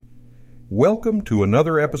Welcome to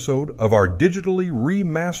another episode of our digitally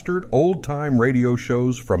remastered old-time radio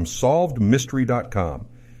shows from SolvedMystery.com.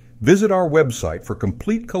 Visit our website for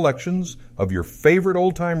complete collections of your favorite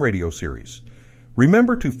old-time radio series.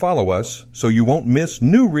 Remember to follow us so you won't miss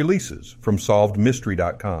new releases from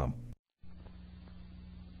SolvedMystery.com.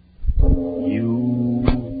 You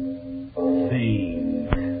think.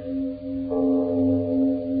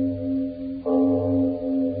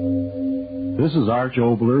 This is Arch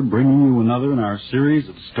Obler bringing you another in our series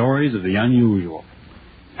of stories of the unusual.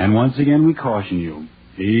 And once again we caution you,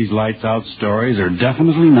 these lights-out stories are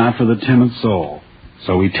definitely not for the timid soul.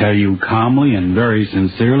 So we tell you calmly and very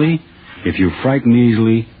sincerely, if you frighten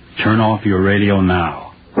easily, turn off your radio now.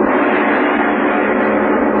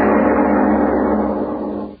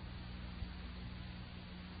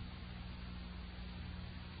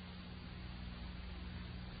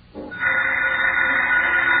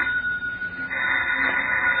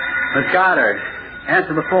 Miss Goddard,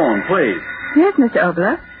 answer the phone, please. Yes, Mr.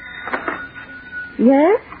 Obler.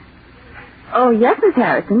 Yes? Oh, yes, Miss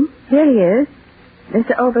Harrison. Here he is.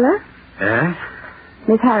 Mr. Obler? Yes?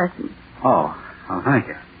 Miss Harrison. Oh, thank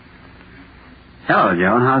you. Hello,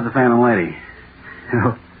 Joan. How's the phantom lady?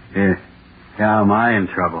 Oh, yeah. Yeah, am I in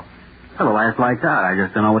trouble? Well, the last light's out. I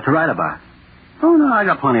just don't know what to write about. Oh, no, I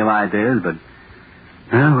got plenty of ideas, but...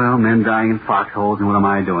 well, men dying in foxholes, and what am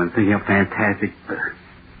I doing? Thinking of fantastic...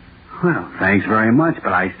 Well, thanks very much,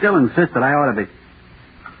 but I still insist that I ought to be...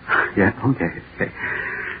 Yeah, okay.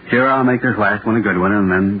 Sure, I'll make this last one a good one,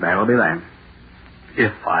 and then that'll be that.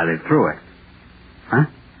 If I live through it. Huh?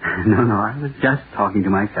 No, I was just talking to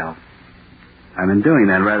myself. I've been doing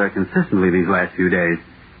that rather consistently these last few days.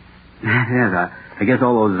 Yes, I guess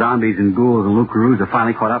all those zombies and ghouls and loup-garoos have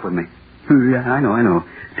finally caught up with me. Yeah, I know.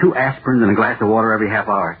 2 aspirins and a glass of water every half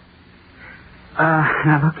hour.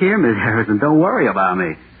 Now look here, Miss Harrison, don't worry about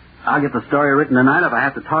me. I'll get the story written tonight if I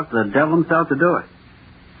have to talk to the devil himself to do it.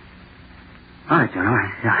 All right, John, all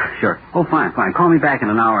right. Yeah, sure. Oh, fine. Call me back in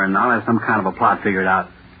an hour, and I'll have some kind of a plot figured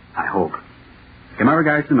out. I hope. Give my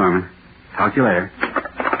regards to Norman. Talk to you later.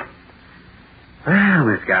 Well,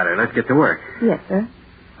 Miss Goddard, let's get to work. Yes, sir.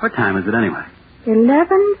 What time is it anyway?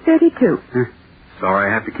 11:32.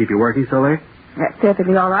 Sorry I have to keep you working so late? That's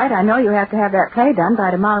perfectly all right. I know you have to have that play done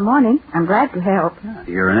by tomorrow morning. I'm glad to help.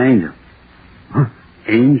 You're an angel.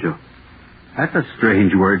 Angel? That's a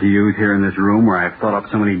strange word to use here in this room where I've thought up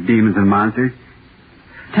so many demons and monsters.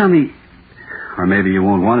 Tell me, or maybe you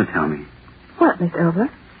won't want to tell me. What, Mr. Obler?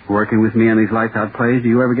 Working with me on these lights-out plays, do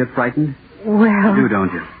you ever get frightened? Well... You do,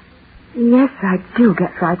 don't you? Yes, I do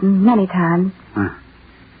get frightened many times.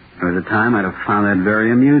 There was a time I'd have found that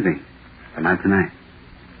very amusing, but not tonight.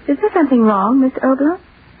 Is there something wrong, Mr. Obler?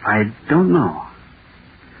 I don't know.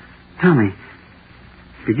 Tell me,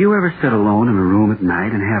 did you ever sit alone in a room at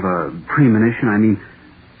night and have a premonition?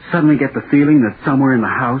 Suddenly get the feeling that somewhere in the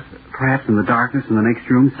house, perhaps in the darkness in the next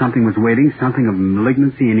room, something was waiting, something of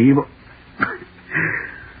malignancy and evil?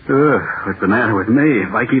 What's the matter with me?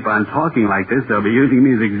 If I keep on talking like this, they'll be using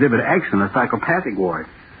me as Exhibit X in a psychopathic ward.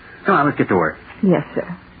 Come on, let's get to work. Yes, sir.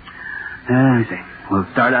 Let me see. We'll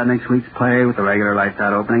start out next week's play with the regular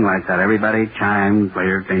lights-out opening. Lights out, everybody. Chimes,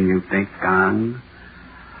 later thing you think, gong.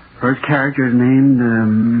 First character is named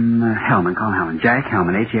Hellman. Call him Hellman. Jack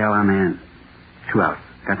Hellman, H-E-L-M-A-N. 2 hours.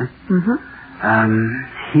 Got that?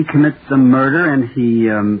 Mm-hmm. He commits a murder, and he,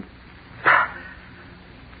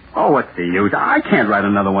 Oh, what's the use? I can't write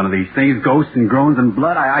another one of these things. Ghosts and groans and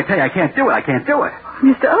blood. I tell you, I can't do it.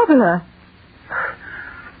 Mr. Obler.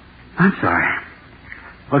 I'm sorry.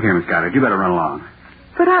 Look here, Miss Goddard, you better run along.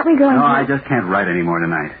 But aren't we going No, to... I just can't write any more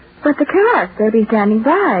tonight. But the cast, they'll be standing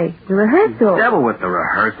by. The rehearsal. Devil with the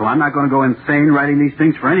rehearsal. I'm not going to go insane writing these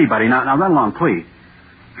things for anybody. Now run along, please.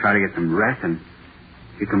 Try to get some rest, and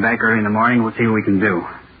if you come back early in the morning, we'll see what we can do.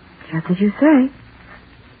 Just as you say.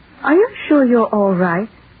 Are you sure you're all right?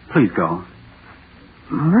 Please go.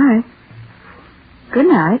 All right. Good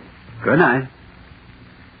night. Good night.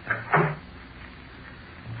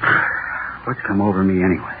 What's come over me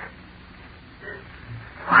anyway?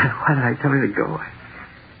 Why did I tell her to go? I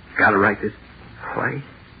gotta write this play.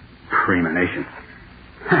 Premonition.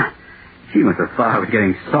 She must have thought I was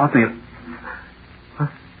getting soft.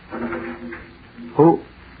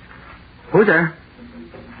 Who's there?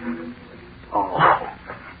 Oh.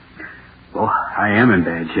 Well, I am in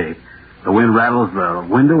bad shape. The wind rattles the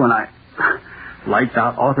window and lights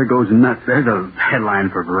out, author goes nuts. There's a headline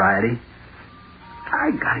for Variety.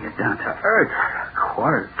 I gotta get down to earth.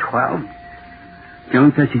 11:45.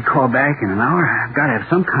 Joan says she'd call back in an hour. I've got to have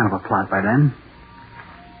some kind of a plot by then.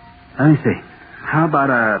 Let me see. How about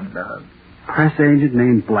Press agent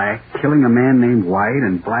named Black, killing a man named White,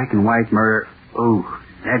 and black and white murder. Ooh,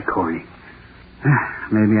 that corny.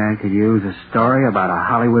 Maybe I could use a story about a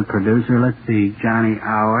Hollywood producer. Let's see, Johnny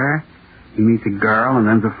Hour. He meets a girl and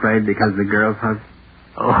then's afraid because the girl's husband.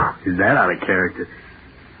 Oh, is that out of character?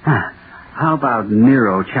 How about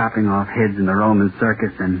Nero chopping off heads in the Roman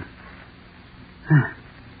circus and...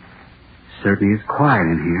 Certainly is quiet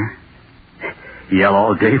in here. Yell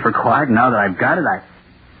all day for quiet, and now that I've got it,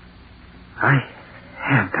 I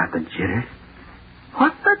have got the jitters.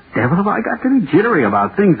 What the devil have I got to be jittery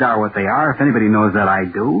about? Things are what they are, if anybody knows that I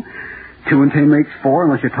do. 2 and 10 makes 4,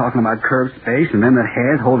 unless you're talking about curved space, and them that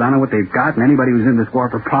has hold on to what they've got, and anybody who's in this war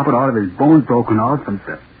for profit ought to have his bones broken off from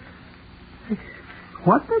the...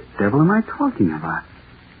 What the devil am I talking about?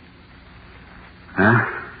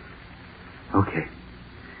 Okay.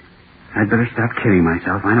 I'd better stop kidding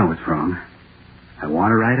myself. I know what's wrong. I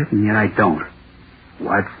want to write it, and yet I don't.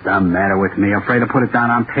 What's the matter with me? Afraid to put it down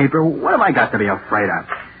on paper? What have I got to be afraid of?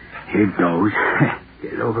 Here it goes.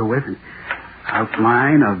 Get it over with. And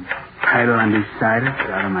outline of title undecided. Get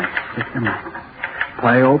out of my system.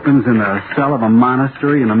 Play opens in the cell of a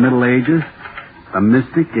monastery in the Middle Ages. The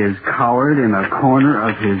mystic is cowered in a corner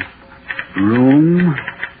of his room.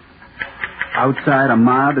 Outside, a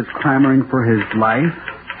mob is clamoring for his life.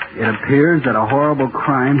 It appears that a horrible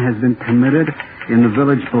crime has been committed in the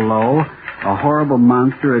village below. A horrible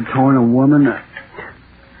monster had torn a woman.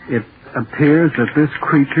 It appears that this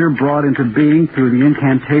creature, brought into being through the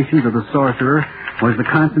incantations of the sorcerer, was the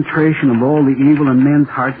concentration of all the evil in men's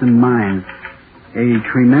hearts and minds. A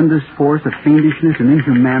tremendous force of fiendishness and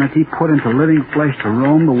inhumanity put into living flesh to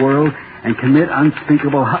roam the world and commit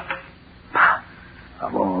unspeakable...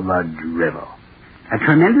 of all the drivel. A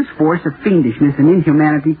tremendous force of fiendishness and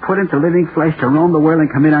inhumanity put into living flesh to roam the world and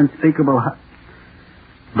commit unspeakable...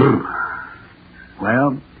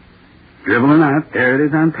 Well, drivel or not, there it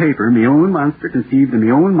is on paper. Me own monster conceived in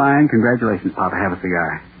me own mind. Congratulations, Papa. Have a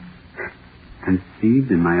cigar.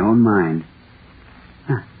 Conceived in my own mind.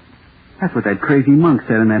 That's what that crazy monk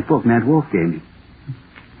said in that book Nat Wolf gave me.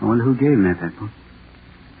 I wonder who gave Nat that book.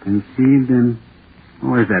 Conceived in...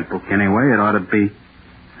 Where's that book anyway? It ought to be...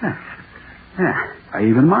 I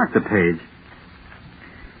even marked the page.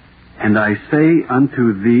 And I say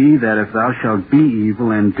unto thee that if thou shalt be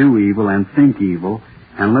evil and do evil and think evil,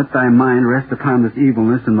 and let thy mind rest upon this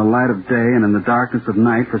evilness in the light of day and in the darkness of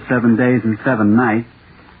night for 7 days and 7 nights,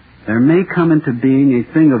 there may come into being a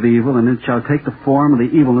thing of evil, and it shall take the form of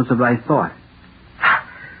the evilness of thy thought.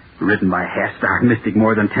 Written by a half-starved mystic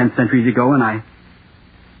more than 10 centuries ago, and I...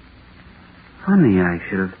 Funny I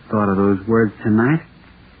should have thought of those words tonight.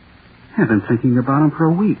 I've been thinking about them for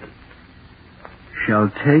a week. Shall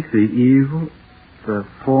take the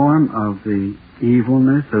form of the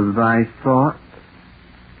evilness of thy thought.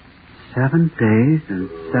 7 days and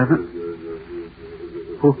 7...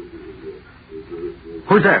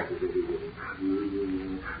 Who's there?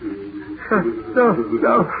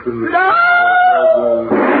 No!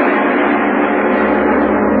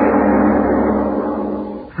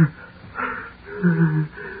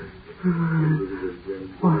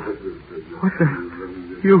 What the...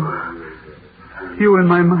 You in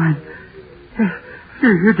my mind.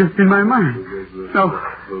 You're just in my mind. No.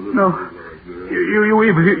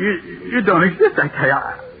 You don't exist, I tell you.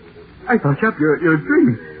 I thought you're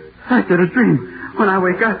dreaming. I said a dream. When I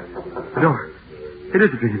wake up, the door. It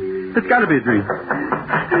is a dream. It's got to be a dream.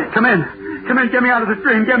 Come in. Get me out of this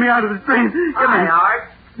dream. Hi,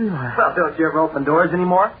 Art. Well, don't you ever open doors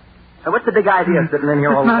anymore? Now, what's the big idea sitting in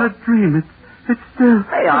here all alone? It's not a dream. It's still...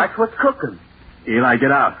 Hey, Art, what's cooking? Eli,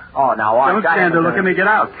 get out. Oh, now, Art... Don't stand there. Look at me. Get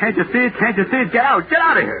out. Can't you see it? Get out. Get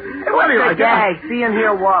out of here. Hey, what's the gag? See and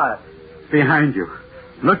hear what? Behind you.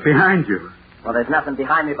 Look behind you. Well, there's nothing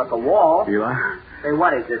behind me but the wall. Eli. Hey,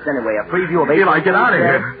 what is this anyway? A preview of... Eli, get out of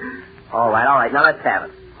here. All right. Now, let's have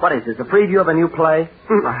it. What is this, a preview of a new play?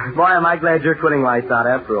 Boy, am I glad you're quitting lights out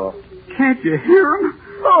after all. Can't you hear him?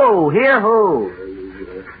 Who? Hear who?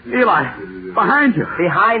 Eli, behind you.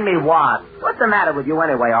 Behind me what? What's the matter with you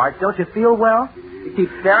anyway, Art? Don't you feel well? You keep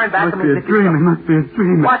staring back at me. It must be a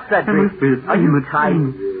dream. What's that dream? It must be a dream. Are you tight?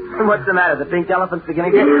 What's the matter? The pink elephant's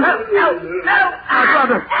beginning to... No! My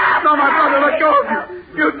brother! No, my brother, let go of me!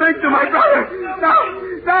 You think to my brother! No!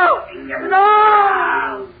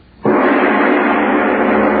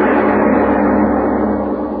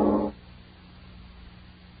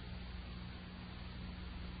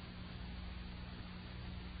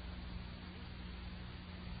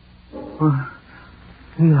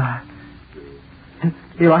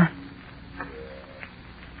 Eli?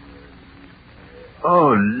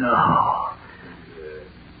 Oh, no.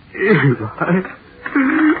 Eli?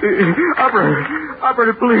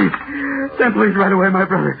 Operator, please. Send police right away, my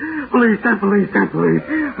brother. Please, send police.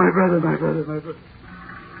 My brother.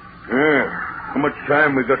 How much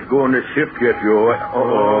time we got to go on this shift yet, Joe?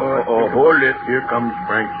 Hold it. Here comes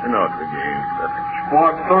Frank Sinatra again.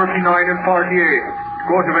 Squad 39 and 48.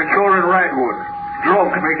 Go to Ventura and Redwood.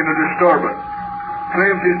 Drunk making a disturbance.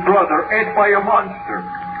 Claims his brother ate by a monster.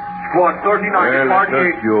 Squad 39 and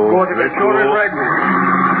 48. Go to Ventura and Redwood.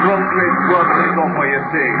 Drunk claims brother is off by a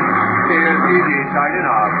thing. KLTD signing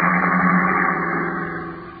off.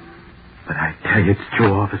 But I tell you, it's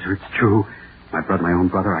true, officer. It's true. My own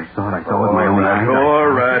brother, I saw it with my own eyes. All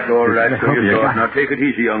right. So you thought. Now take it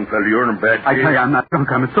easy, young fella. You're in a bad shape. I tell you, I'm not drunk.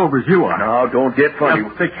 I'm as sober as you are. Now, don't get funny.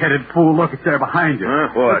 You thick-headed fool. Look, it's there behind you.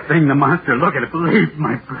 What? The thing, the monster. Look at it. Believe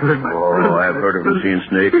my brother. I've heard of them seeing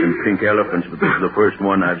snakes and pink elephants, but this is the first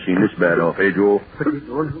one I've seen this bad off, eh, Joe? But he's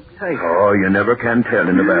the one who takes. Oh, you never can tell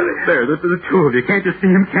in the valley. There, the two of you. Can't you see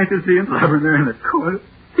him? Loving there in the corner.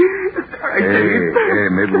 Hey,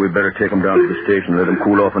 maybe we better take him down to the station and let him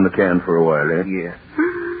cool off in the can for a while, eh? Yeah.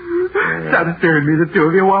 Stop staring at me, the two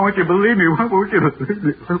of you. Why won't you believe me?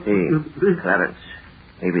 Hey, Clarence.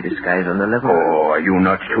 Maybe this guy's on the level. Oh, are you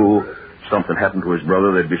nuts, too? Something happened to his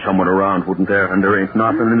brother, there'd be someone around, wouldn't there? And there ain't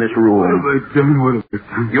nothing in this room. What have I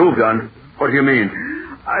done? You've done? What do you mean?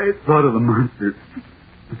 I thought of the monster.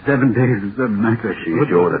 7 days and 7 nights. See,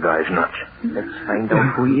 Joe, the guy's nuts. Let's find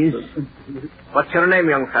out who he is. What's your name,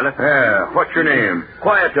 young fella? What's your name?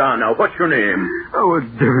 Quiet down now. What's your name? Oh, what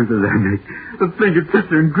difference does that make? The thing that sits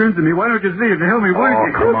there and grins at me. Why don't you see it and help me?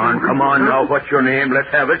 Come on now. What's your name? Let's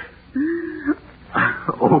have it.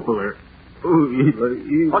 Opler.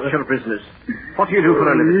 What's your business? What do you do for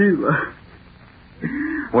a living?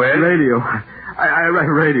 Well? Radio. I write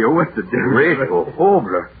radio. What's the difference? Radio?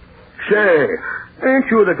 Obler. Say, ain't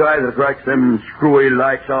you the guy that writes them screwy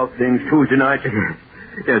lights out things Tuesday nights?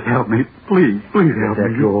 Yes, help me. Please help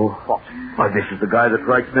me. Joe? What? Why, this is the guy that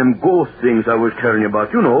writes them ghost things I was telling you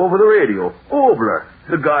about, over the radio. Obler.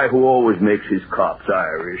 The guy who always makes his cops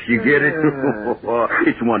Irish. You get it?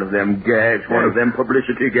 It's one of them gags, one of them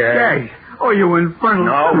publicity gags. Gags? Oh, you infernal...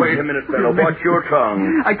 Now, wait a minute, fellow. Watch your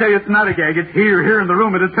tongue. I tell you, it's not a gag. It's here in the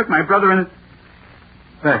room. It took my brother and it...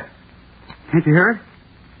 There. Can't you hear it?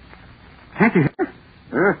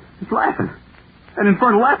 Huh? It's laughing. An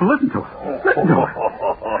infernal laugh. Listen to it.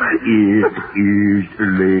 It is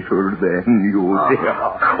later than you think.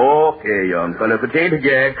 Okay, young fella. If it ain't a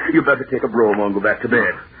gag, you better take a bromo and go back to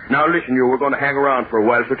bed. Now, listen, we're going to hang around for a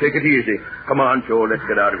while, so take it easy. Come on, Joe. Let's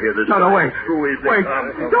get out of here. No, wait. Wait.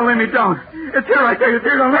 Don't let me down. It's here, I tell you. It's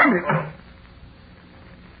here. Don't let me.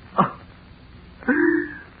 Oh.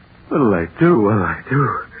 What'll I do?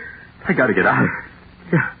 I got to get out of here.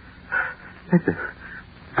 Yeah. That's it.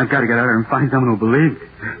 I've got to get out of here and find someone who'll believe me.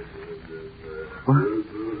 What?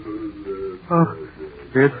 Oh,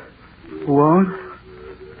 it won't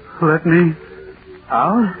let me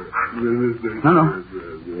out? No.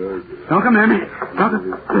 Don't come near me.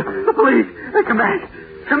 The police. They come back.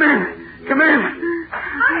 Come here.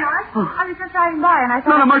 Hi, Mark. I was just driving by and I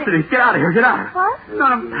thought... No, Mercedes, get out of here. Get out. What?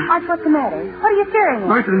 No. Mark, what's the matter? What are you staring at?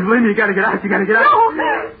 Mercedes, believe me, you got to get out. No.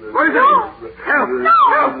 What is it? Help. No.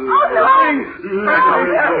 Help. Oh, no. Please.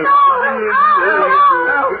 Mercedes, help. No.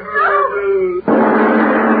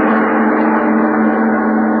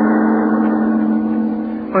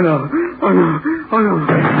 Oh, no.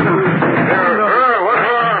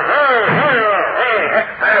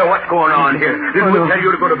 Hey, what's going on here? Didn't we tell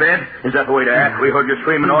you to go to bed? Is that the way to act? We heard you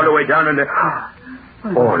screaming all the way down in the...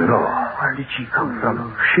 Oh, no. Where did she come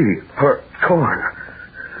from? Her torn.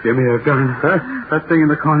 Give me a gun. Huh? That thing in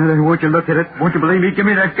the corner there. Won't you look at it? Won't you believe me? Give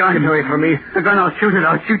me that gun. Get away from me. The gun, I'll shoot it.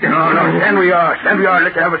 No, stand we are.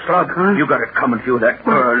 Let you have a slug. Huh? You got it coming to you, that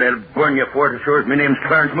girl. They'll burn you for it as sure as my name's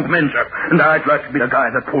Clarence McMinzer. And I'd like to be the guy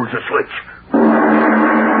that pulls the switch.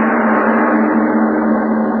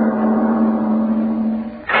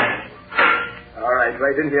 All right,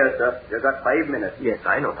 right in here, sir. You've got 5 minutes. Yes,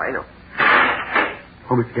 I know.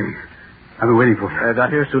 Oh, Mr. Kenny. I've been waiting for you. I got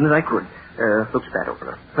here as soon as I could. Looks bad,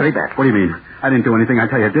 Obler. Very bad. What do you mean? I didn't do anything. I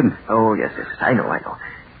tell you, I didn't. Oh, yes. I know.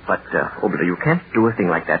 But, Obler, you can't do a thing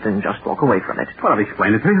like that and just walk away from it. Well, I've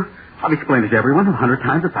explained it to you. I've explained it to everyone 100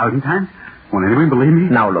 times, 1,000 times. Won't anyone believe me?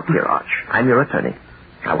 Now, look here, Arch. I'm your attorney.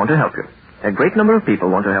 I want to help you. A great number of people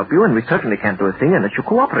want to help you, and we certainly can't do a thing unless you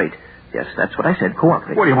cooperate. Yes, that's what I said,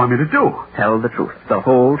 cooperate. What do you want me to do? Tell the truth. The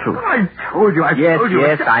whole truth. I told you.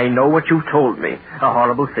 Yes, I know what you've told me. A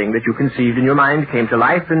horrible thing that you conceived in your mind came to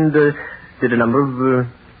life and did a number of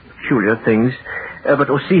peculiar things. But,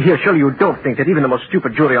 see here, surely you don't think that even the most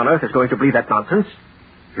stupid jury on earth is going to believe that nonsense?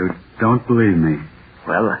 You don't believe me?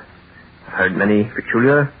 Well, I've heard many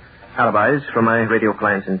peculiar alibis from my radio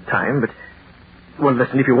clients in time, but... Well,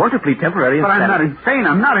 listen, if you want to plead temporary insanity... But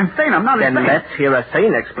I'm not insane. I'm not insane. Then let's hear a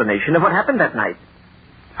sane explanation of what happened that night.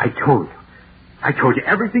 I told you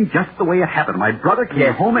everything just the way it happened. My brother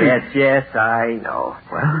came home and... Yes, I know.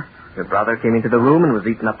 Well, your brother came into the room and was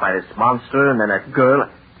eaten up by this monster, and then that girl...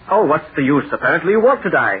 Oh, what's the use? Apparently you want to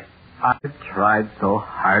die. I've tried so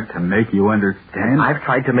hard to make you understand. I've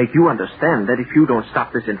tried to make you understand that if you don't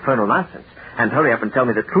stop this infernal nonsense and hurry up and tell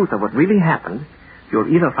me the truth of what really happened, you'll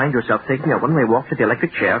either find yourself taking a one-way walk to the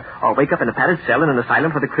electric chair or wake up in a padded cell in an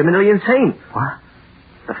asylum for the criminally insane. What?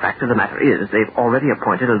 The fact of the matter is they've already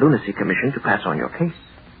appointed a lunacy commission to pass on your case.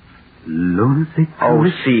 Lunacy commission? Oh,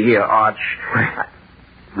 see here, Arch.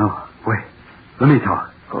 Wait. Let me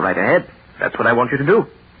talk. Go right ahead. That's what I want you to do.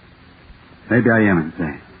 Maybe I am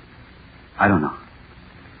insane. I don't know.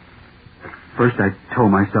 First, I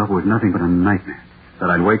told myself it was nothing but a nightmare. That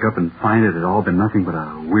I'd wake up and find it had all been nothing but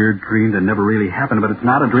a weird dream that never really happened. But it's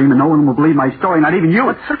not a dream, and no one will believe my story, not even you.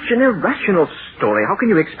 It's such an irrational story. How can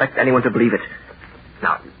you expect anyone to believe it?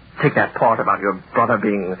 Now, take that part about your brother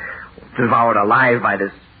being devoured alive by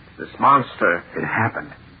this monster. It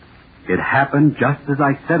happened. It happened just as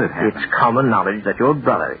I said it happened. It's common knowledge that your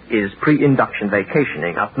brother is pre-induction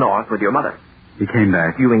vacationing up north with your mother. He came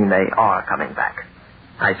back. You mean they are coming back.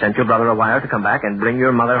 I sent your brother a wire to come back and bring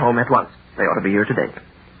your mother home at once. They ought to be here today.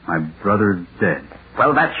 My brother's dead.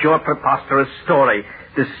 Well, that's your preposterous story.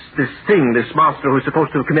 This monster who's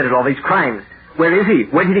supposed to have committed all these crimes. Where is he?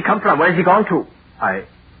 Where did he come from? Where has he gone to? I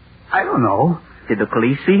don't know. Did the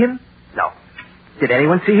police see him? No. Did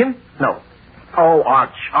anyone see him? No. Oh,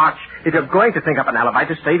 Arch, if you're going to think up an alibi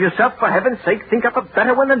to save yourself, for heaven's sake, think up a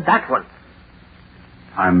better one than that one.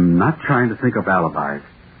 I'm not trying to think up alibis.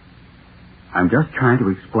 I'm just trying to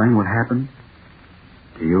explain what happened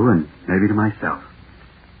to you and maybe to myself.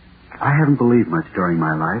 I haven't believed much during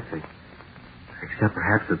my life, except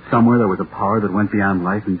perhaps that somewhere there was a power that went beyond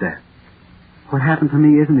life and death. What happened to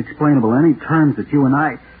me isn't explainable in any terms that you and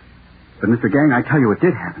I... But, Mr. Gang, I tell you, it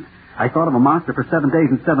did happen. I thought of a monster for 7 days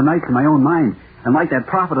and 7 nights in my own mind. And like that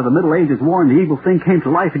prophet of the Middle Ages warned, the evil thing came to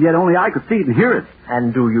life, and yet only I could see it and hear it.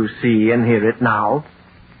 And do you see and hear it now?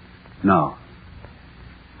 No.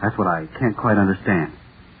 That's what I can't quite understand.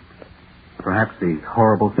 Perhaps the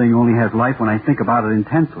horrible thing only has life when I think about it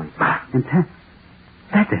intensely.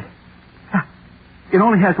 That's it. It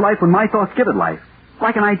only has life when my thoughts give it life.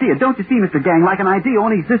 Like an idea. Don't you see, Mr. Gang? Like an idea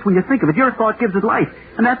only exists when you think of it. Your thought gives it life.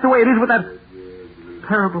 And that's the way it is with that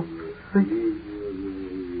terrible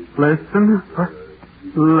thing. Listen.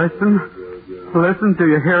 Listen. Do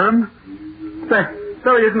you hear him? There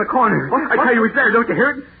he is in the corner. I tell you, he's there. Don't you hear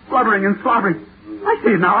it? Blubbering and slobbering. I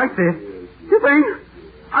see it now. I see it. You think?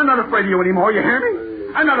 I'm not afraid of you anymore. You hear me?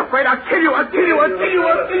 I'm not afraid. I'll kill you. Over.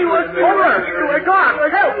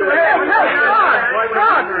 God. Help.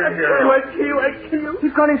 God. I'll kill you.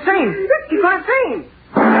 He's gone insane.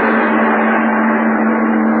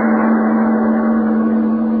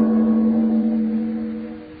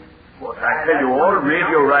 I tell you, all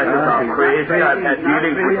radio writers are crazy. I've had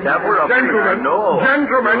dealings with several of them.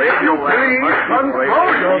 Gentlemen, if you please,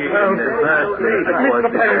 control yourselves. Mr.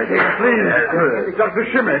 Pancake, please. Dr.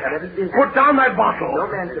 Schimmick, put down that bottle.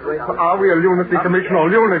 Are we a lunacy commission or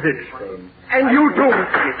lunatics? And you too,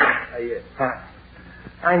 Mr.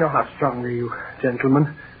 I know how strongly you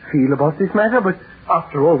gentlemen feel about this matter, but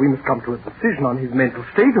after all, we must come to a decision on his mental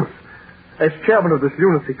status. As chairman of this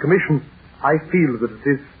lunacy commission, I feel that it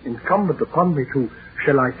is incumbent upon me to,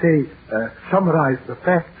 shall I say, summarize the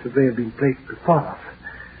facts as they have been placed before us.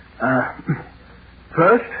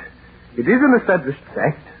 First, it is an established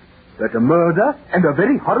fact that a murder, and a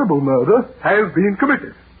very horrible murder, has been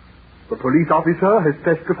committed. The police officer has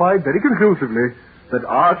testified very conclusively that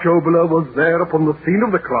Arch Oboler was there upon the scene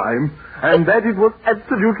of the crime, and that it was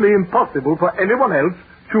absolutely impossible for anyone else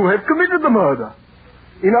to have committed the murder.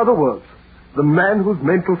 In other words, the man whose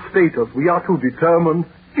mental status we are to determine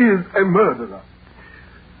is a murderer.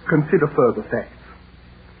 Consider further facts.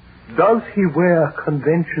 Does he wear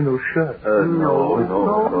conventional shirts? No.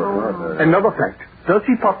 Another fact. Does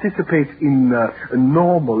he participate in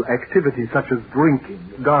normal activities such as drinking,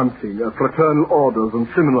 dancing, fraternal orders, and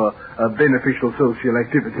similar beneficial social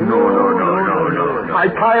activities? No. I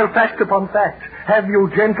pile fact upon fact. Have you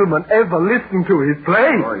gentlemen ever listened to his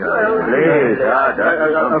play?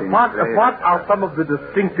 What are some of the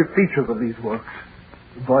distinctive features of these works?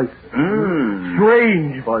 Voices.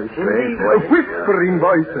 Strange voices. Whispering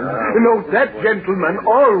voices. No, that gentleman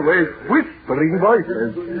always whispering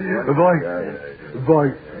voices.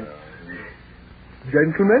 Voices.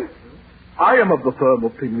 Gentlemen, I am of the firm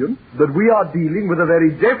opinion that we are dealing with a very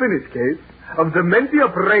definite case of dementia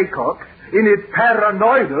praecox in its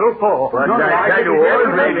paranoidal form. But I do all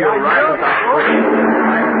radio right.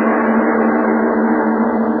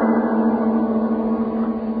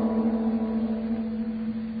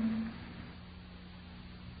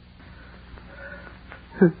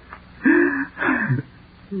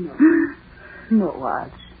 No,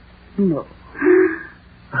 Arch. No.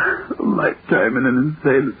 A lifetime in an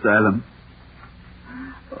insane asylum.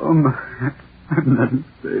 Oh, my. I'm not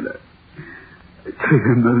insane. I tell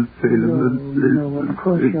you, I'm not insane. No, of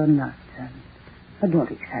course you're not, son. But don't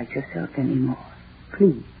excite yourself anymore.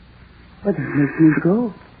 Please. But it makes me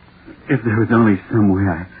go. If there was only some way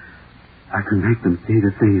I could make them see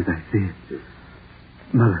the things I see.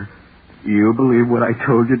 Mother, you believe what I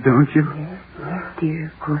told you, don't you? Yes, dear,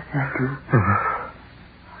 of course I do.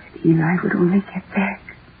 If Eli would only get back.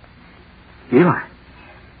 Eli?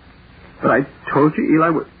 But I told you Eli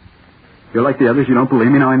would... You're like the others. You don't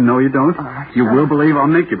believe me. Now I know you don't. You will believe. I'll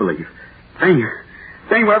make you believe. Sing,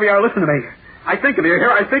 wherever you are, listen to me. I think of you.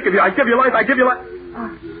 Here, I think of you. I give you life. I give you life.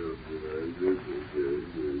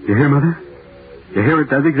 You hear, Mother? You hear it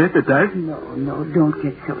does exist? It does? No, don't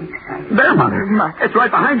get so excited. There, Mother. It's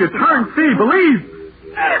right behind you. Turn, see, believe.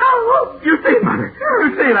 You see it, Mother.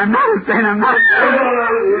 You see it. I'm not insane. I'm not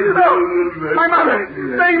insane. No. My mother.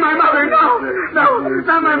 Sing, my mother. No,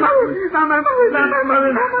 not my mother. Not my mother. Not my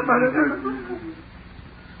mother. Not my mother.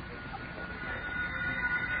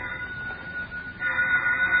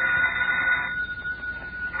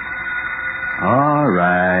 All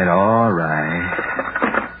right.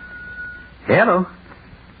 Hello.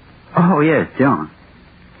 Oh, yes, John.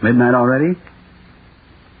 Midnight already?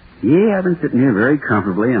 Yeah, I've been sitting here very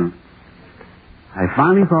comfortably, and I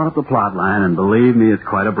finally brought up the plot line, and believe me, it's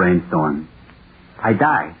quite a brainstorm. I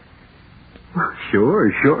die. Well, sure,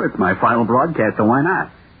 it's my final broadcast, so why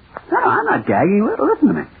not? No, I'm not gagging. Listen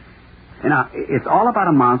to me. You know, it's all about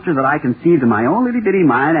a monster that I conceived in my own little-bitty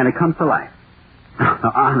mind, and it comes to life.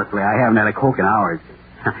 Honestly, I haven't had a Coke in hours.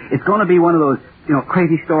 It's going to be one of those,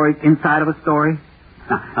 crazy stories inside of a story.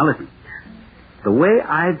 Now listen. The way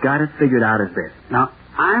I've got it figured out is this. Now,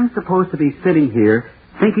 I'm supposed to be sitting here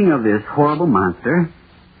thinking of this horrible monster,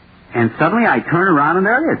 and suddenly I turn around and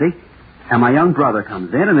there it is, see? And my young brother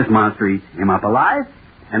comes in, and this monster eats him up alive,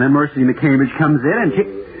 and then Mercy McCambridge comes in, and she...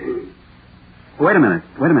 Wait a minute,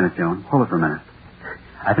 Joan. Hold it for a minute.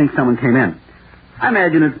 I think someone came in. I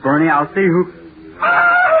imagine it's Bernie. I'll see who...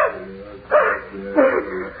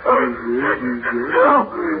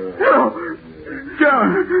 Hello.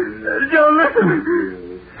 Joan, listen.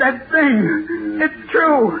 That thing, it's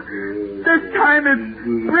true. This time it's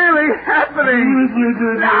really happening.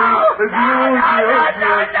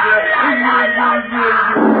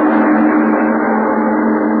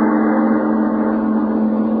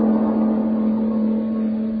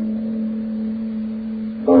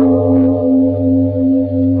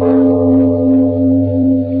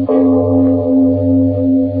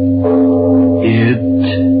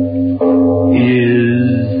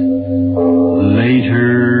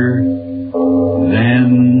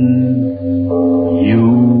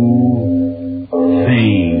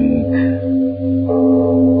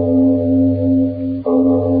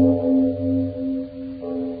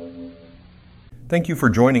 Thank you for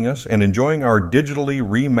joining us and enjoying our digitally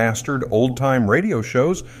remastered old-time radio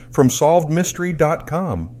shows from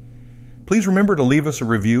SolvedMystery.com. Please remember to leave us a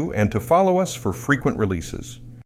review and to follow us for frequent releases.